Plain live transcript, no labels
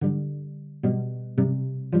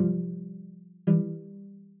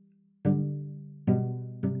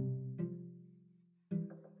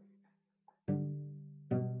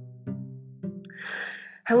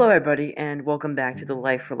Hello, everybody, and welcome back to the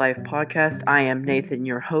Life for Life podcast. I am Nathan,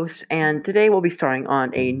 your host, and today we'll be starting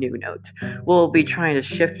on a new note. We'll be trying to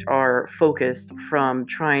shift our focus from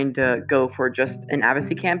trying to go for just an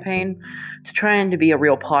advocacy campaign to trying to be a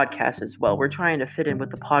real podcast as well. We're trying to fit in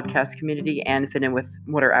with the podcast community and fit in with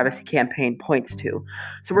what our advocacy campaign points to.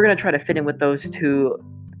 So, we're going to try to fit in with those two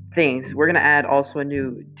things. We're going to add also a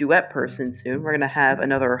new duet person soon. We're going to have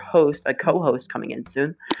another host, a co-host coming in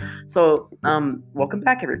soon. So, welcome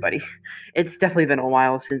back, everybody. It's definitely been a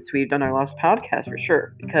while since we've done our last podcast for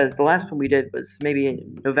sure, because the last one we did was maybe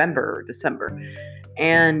in November or December,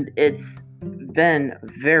 and it's been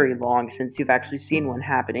very long since you've actually seen one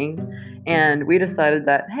happening, and we decided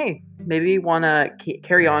that, hey, maybe we want to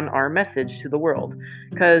carry on our message to the world,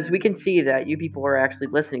 because we can see that you people are actually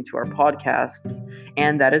listening to our podcasts,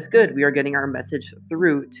 and that is good. We are getting our message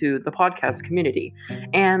through to the podcast community.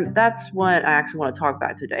 And that's what I actually want to talk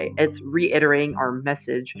about today. It's reiterating our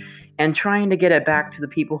message and trying to get it back to the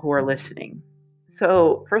people who are listening.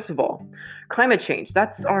 So, first of all, climate change.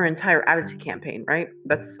 That's our entire advocacy campaign, right?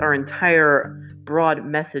 That's our entire broad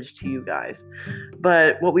message to you guys.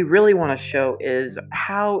 But what we really want to show is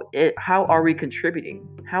how are we contributing?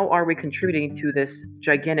 How are we contributing to this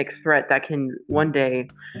gigantic threat that can one day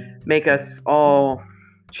make us all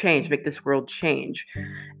change, make this world change?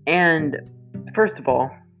 And first of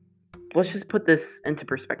all, let's just put this into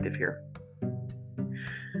perspective here.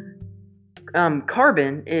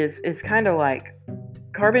 Carbon is kind of like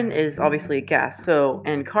carbon is obviously a gas.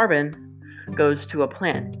 And carbon goes to a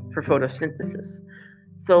plant for photosynthesis.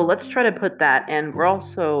 So let's try to put that, and we're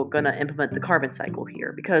also gonna implement the carbon cycle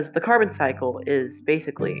here because the carbon cycle is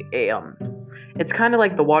basically it's kind of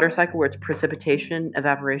like the water cycle where it's precipitation,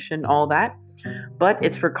 evaporation, all that, but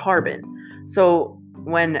it's for carbon. So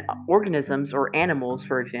when organisms or animals,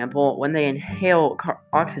 for example, when they inhale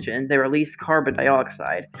oxygen, they release carbon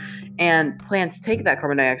dioxide, and plants take that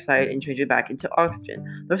carbon dioxide and change it back into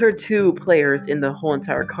oxygen. Those are two players in the whole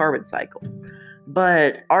entire carbon cycle.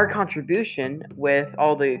 But our contribution with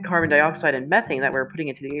all the carbon dioxide and methane that we're putting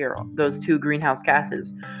into the air, those two greenhouse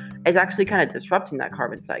gases, is actually kind of disrupting that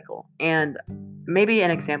carbon cycle. And maybe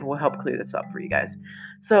an example will help clear this up for you guys.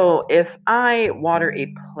 So if I water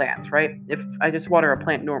a plant, right? If I just water a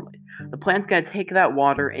plant normally, the plant's going to take that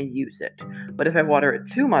water and use it. But if I water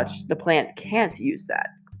it too much, the plant can't use that.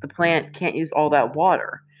 The plant can't use all that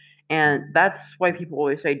water. And that's why people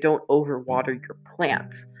always say don't overwater your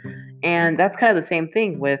plants. And that's kind of the same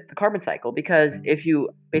thing with the carbon cycle because if you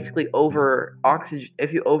basically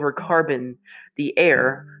if you over carbon the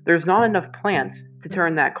air, there's not enough plants to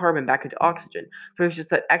turn that carbon back into oxygen. So there's just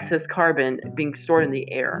that excess carbon being stored in the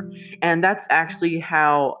air. And that's actually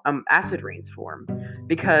how acid rains form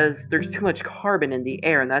because there's too much carbon in the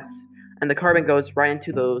air, and the carbon goes right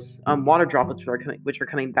into those water droplets which are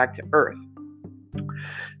coming back to Earth.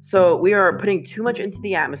 So we are putting too much into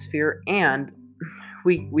the atmosphere, and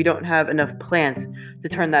we don't have enough plants to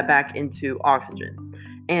turn that back into oxygen.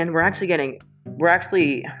 And we're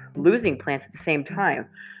actually losing plants at the same time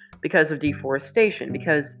because of deforestation,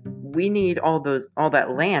 because we need all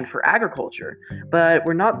that land for agriculture, but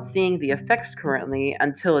we're not seeing the effects currently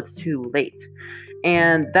until it's too late.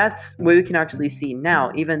 And that's what we can actually see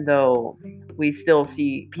now, even though we still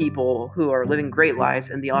see people who are living great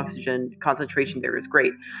lives and the oxygen concentration there is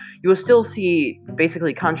great. You will still see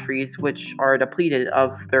basically countries which are depleted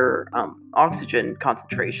of their oxygen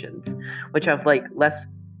concentrations, which have like less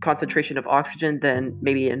concentration of oxygen than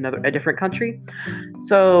maybe a different country.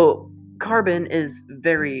 So carbon is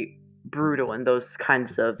very brutal in those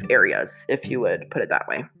kinds of areas, if you would put it that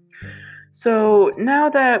way. So now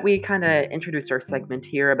that we kind of introduced our segment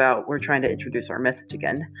here about we're trying to introduce our message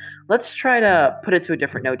again, let's try to put it to a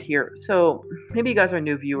different note here. So maybe you guys are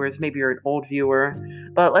new viewers, maybe you're an old viewer,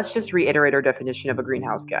 but let's just reiterate our definition of a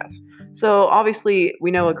greenhouse gas. So obviously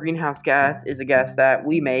we know a greenhouse gas is a gas that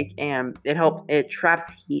we make and it traps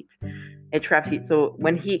heat. It traps heat. So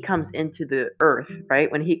when heat comes into the earth, right?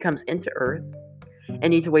 When heat comes into earth, it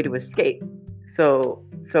needs a way to escape. So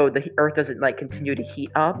the earth doesn't like continue to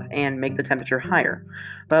heat up and make the temperature higher.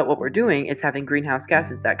 But what we're doing is having greenhouse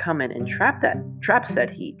gases that come in and trap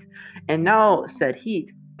said heat. And now said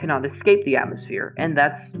heat cannot escape the atmosphere, and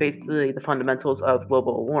that's basically the fundamentals of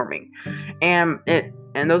global warming. And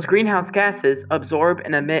those greenhouse gases absorb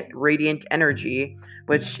and emit radiant energy,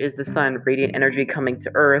 which is the sun radiant energy coming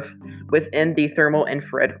to earth within the thermal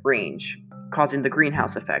infrared range, causing the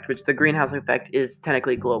greenhouse effect, which the greenhouse effect is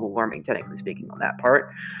technically global warming, technically speaking, on that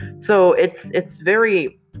part. So it's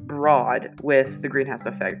very broad with the greenhouse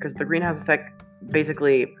effect because the greenhouse effect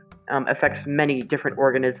basically affects many different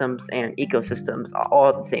organisms and ecosystems all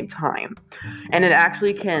at the same time. And it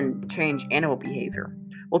actually can change animal behavior.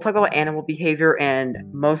 We'll talk about animal behavior and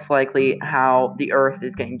most likely how the earth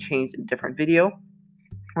is getting changed in a different video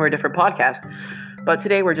or a different podcast. But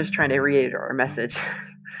today we're just trying to reiterate our message.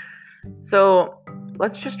 So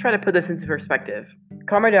let's just try to put this into perspective.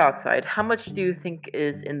 Carbon dioxide, how much do you think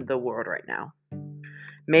is in the world right now?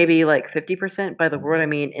 Maybe like 50%. By the world, I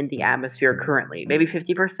mean in the atmosphere currently. Maybe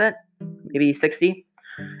 50%, maybe 60.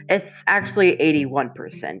 It's actually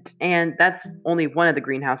 81%, and that's only one of the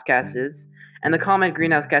greenhouse gases. And the common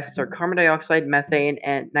greenhouse gases are carbon dioxide, methane,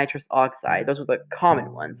 and nitrous oxide. Those are the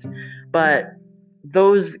common ones. But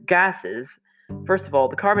those gases, first of all,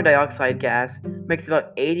 the carbon dioxide gas makes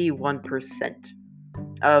about 81%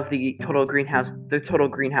 of the total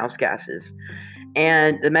greenhouse gases.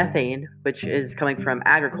 And the methane, which is coming from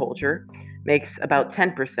agriculture, makes about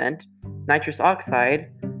 10%. Nitrous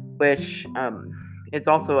oxide, which is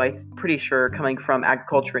also, I'm pretty sure, coming from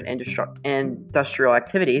agriculture and industrial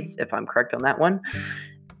activities, if I'm correct on that one,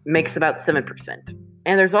 makes about 7%.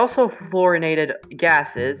 And there's also fluorinated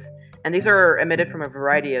gases, and these are emitted from a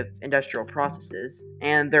variety of industrial processes,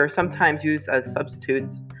 and they're sometimes used as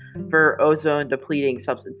substitutes for ozone depleting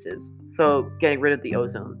substances. So getting rid of the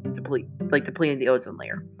ozone, depleting the ozone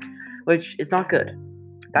layer, which is not good.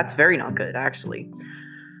 That's very not good, actually.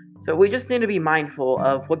 So we just need to be mindful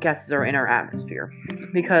of what gases are in our atmosphere,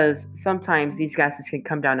 because sometimes these gases can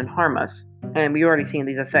come down and harm us. And we've already seen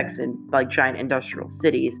these effects in like giant industrial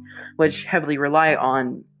cities, which heavily rely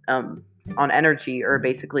on energy or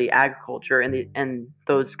basically agriculture, and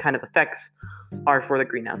those kind of effects are for the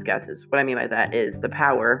greenhouse gases. What I mean by that is the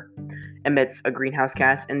power emits a greenhouse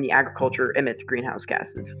gas and the agriculture emits greenhouse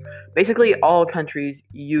gases. Basically, all countries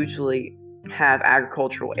usually have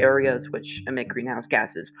agricultural areas which emit greenhouse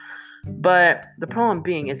gases. But the problem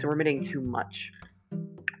being is we're emitting too much.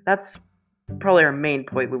 That's probably our main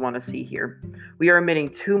point we want to see here. We are emitting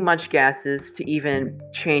too much gases to even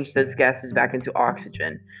change those gases back into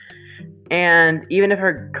oxygen. And even if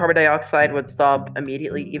our carbon dioxide would stop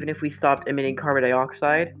immediately, even if we stopped emitting carbon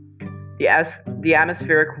dioxide, the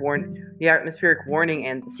atmospheric warning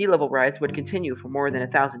and the sea level rise would continue for more than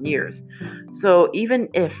 1,000 years. So even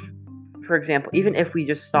if, for example, even if we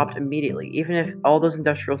just stopped immediately, even if all those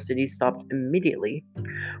industrial cities stopped immediately,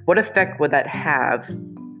 what effect would that have?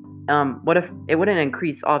 What if it wouldn't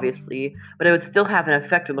increase, obviously, but it would still have an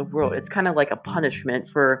effect on the world? It's kind of like a punishment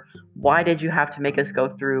for why did you have to make us go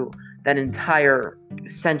through that entire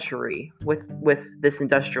century with this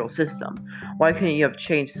industrial system? Why couldn't you have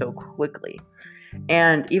changed so quickly?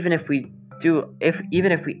 And even if we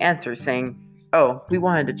answer saying, "Oh, we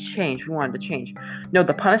wanted to change," no,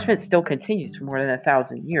 the punishment still continues for more than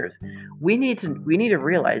 1,000 years. We need to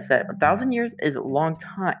realize that 1,000 years is a long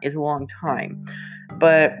time.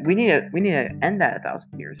 But we need to end that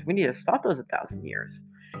 1,000 years. We need to stop those 1,000 years.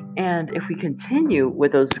 And if we continue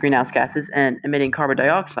with those greenhouse gases and emitting carbon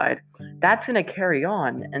dioxide, that's going to carry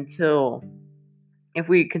on until, if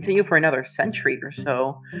we continue for another century or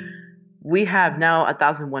so, we have now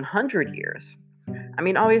 1,100 years. I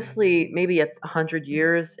mean, obviously, maybe 100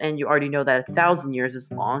 years, and you already know that 1,000 years is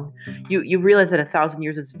long. You realize that 1,000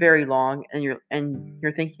 years is very long, and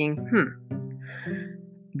you're thinking,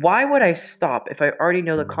 why would I stop if I already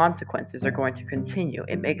know the consequences are going to continue?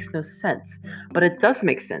 It makes no sense. But it does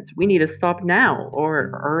make sense. We need to stop now,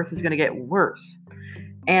 or Earth is going to get worse.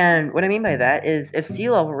 And what I mean by that is, if sea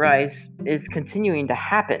level rise is continuing to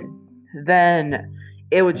happen, then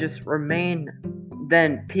it would just remain.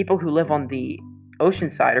 Then people who live on the ocean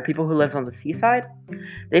side or people who live on the seaside,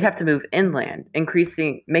 they'd have to move inland,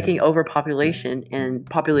 making overpopulation in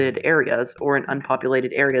populated areas or in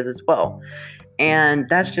unpopulated areas as well. And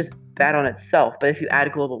that's just bad on itself. But if you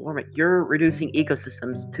add global warming, you're reducing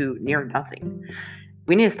ecosystems to near nothing.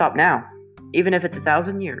 We need to stop now. Even if it's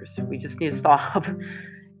 1,000 years, we just need to stop.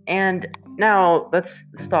 And now let's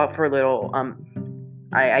stop for a little,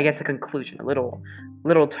 I guess a conclusion, a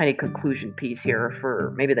little tiny conclusion piece here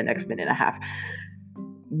for maybe the next minute and a half.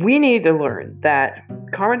 We need to learn that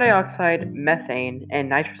carbon dioxide, methane, and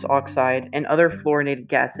nitrous oxide and other fluorinated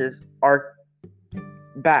gases are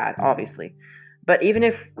bad, obviously. But even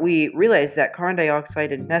if we realize that carbon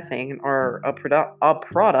dioxide and methane are a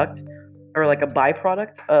product or like a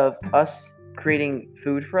byproduct of us creating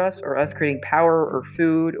food for us, or us creating power or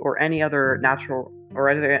food or any other natural or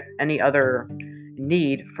any other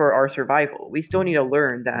need for our survival, we still need to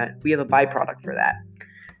learn that we have a byproduct for that.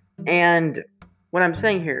 And what I'm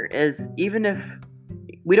saying here is, even if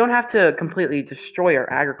we don't have to completely destroy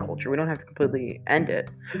our agriculture. We don't have to completely end it.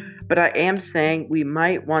 But I am saying we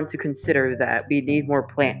might want to consider that we need more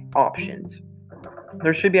plant options.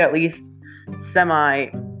 There should be at least semi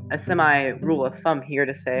rule of thumb here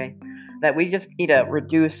to say that we just need to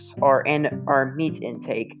reduce our meat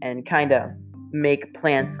intake and kind of make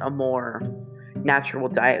plants a more natural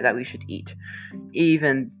diet that we should eat.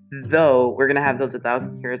 Even though we're gonna have those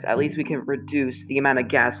 1,000 years, at least we can reduce the amount of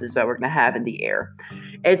gases that we're gonna have in the air.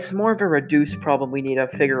 It's more of a reduced problem we need to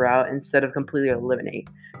figure out instead of completely eliminate.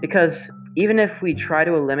 Because even if we try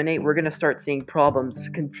to eliminate, we're gonna start seeing problems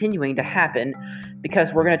continuing to happen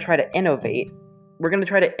because we're gonna try to innovate. We're gonna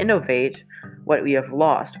try to innovate what we have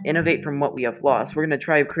lost, innovate from what we have lost. We're gonna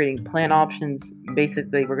try creating plant options.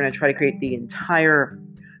 Basically, we're gonna try to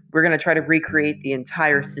recreate the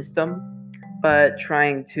entire system, but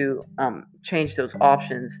trying to change those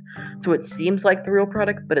options so it seems like the real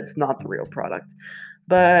product, but it's not the real product.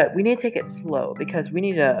 But we need to take it slow because we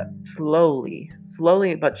need to slowly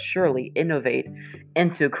but surely innovate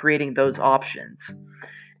into creating those options.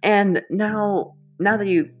 And now that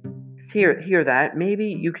you hear that, maybe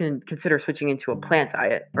you can consider switching into a plant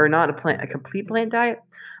diet, or not a complete plant diet,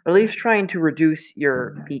 but at least trying to reduce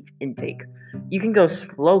your meat intake. You can go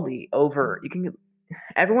slowly over.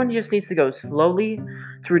 Everyone just needs to go slowly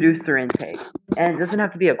to reduce their intake, and it doesn't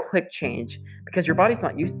have to be a quick change because your body's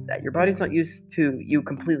not used to that. Your body's not used to you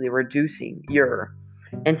completely reducing your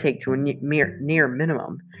intake to a near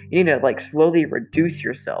minimum. You need to like slowly reduce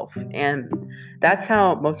yourself, and that's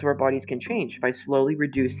how most of our bodies can change, by slowly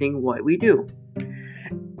reducing what we do.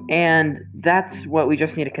 And that's what we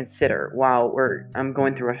just need to consider while I'm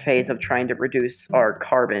going through a phase of trying to reduce our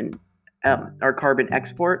carbon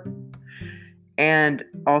export, and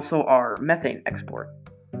also our methane export.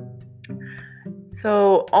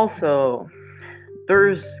 So also,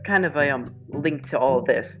 there's kind of a link to all of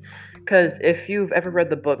this, because if you've ever read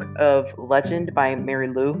the book of Legend by Mary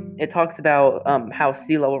Lou, it talks about how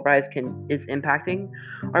sea level rise is impacting.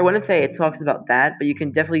 Or I wouldn't say it talks about that, but you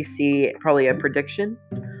can definitely see probably a prediction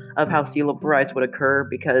of how sea level rise would occur,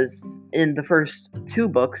 because in the first two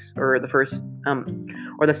books, or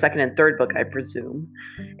the second and third book, I presume,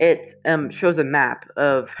 it shows a map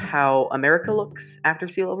of how America looks after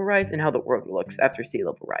sea level rise and how the world looks after sea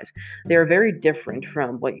level rise. They are very different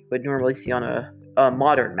from what you would normally see on a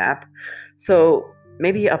modern map. So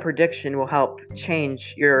maybe a prediction will help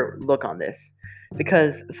change your look on this,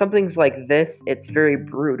 because some things like this, it's very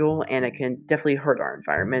brutal and it can definitely hurt our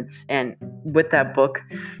environments. And with that book,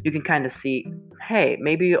 you can kind of see, hey,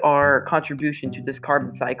 maybe our contribution to this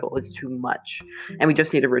carbon cycle is too much and we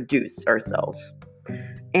just need to reduce ourselves.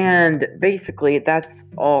 And basically, that's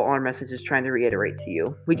all our message is trying to reiterate to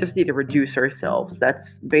you. We just need to reduce ourselves.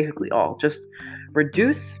 That's basically all. Just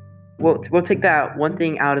reduce. We'll take that one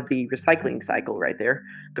thing out of the recycling cycle right there,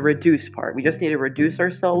 the reduce part. We just need to reduce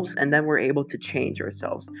ourselves, and then we're able to change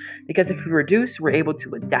ourselves. Because if we reduce, we're able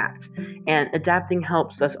to adapt. And adapting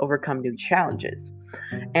helps us overcome new challenges.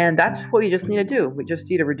 And that's what we just need to do. We just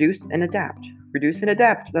need to reduce and adapt. Reduce and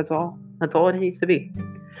adapt. That's all. That's all it needs to be.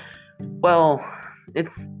 Well,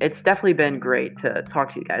 it's definitely been great to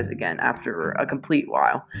talk to you guys again after a complete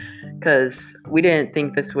while, because we didn't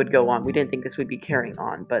think this would go on. We didn't think this would be carrying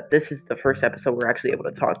on, but this is the first episode we're actually able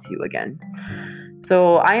to talk to you again.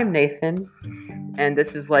 So I am Nathan, and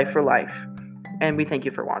this is Life for Life, and we thank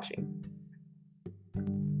you for watching.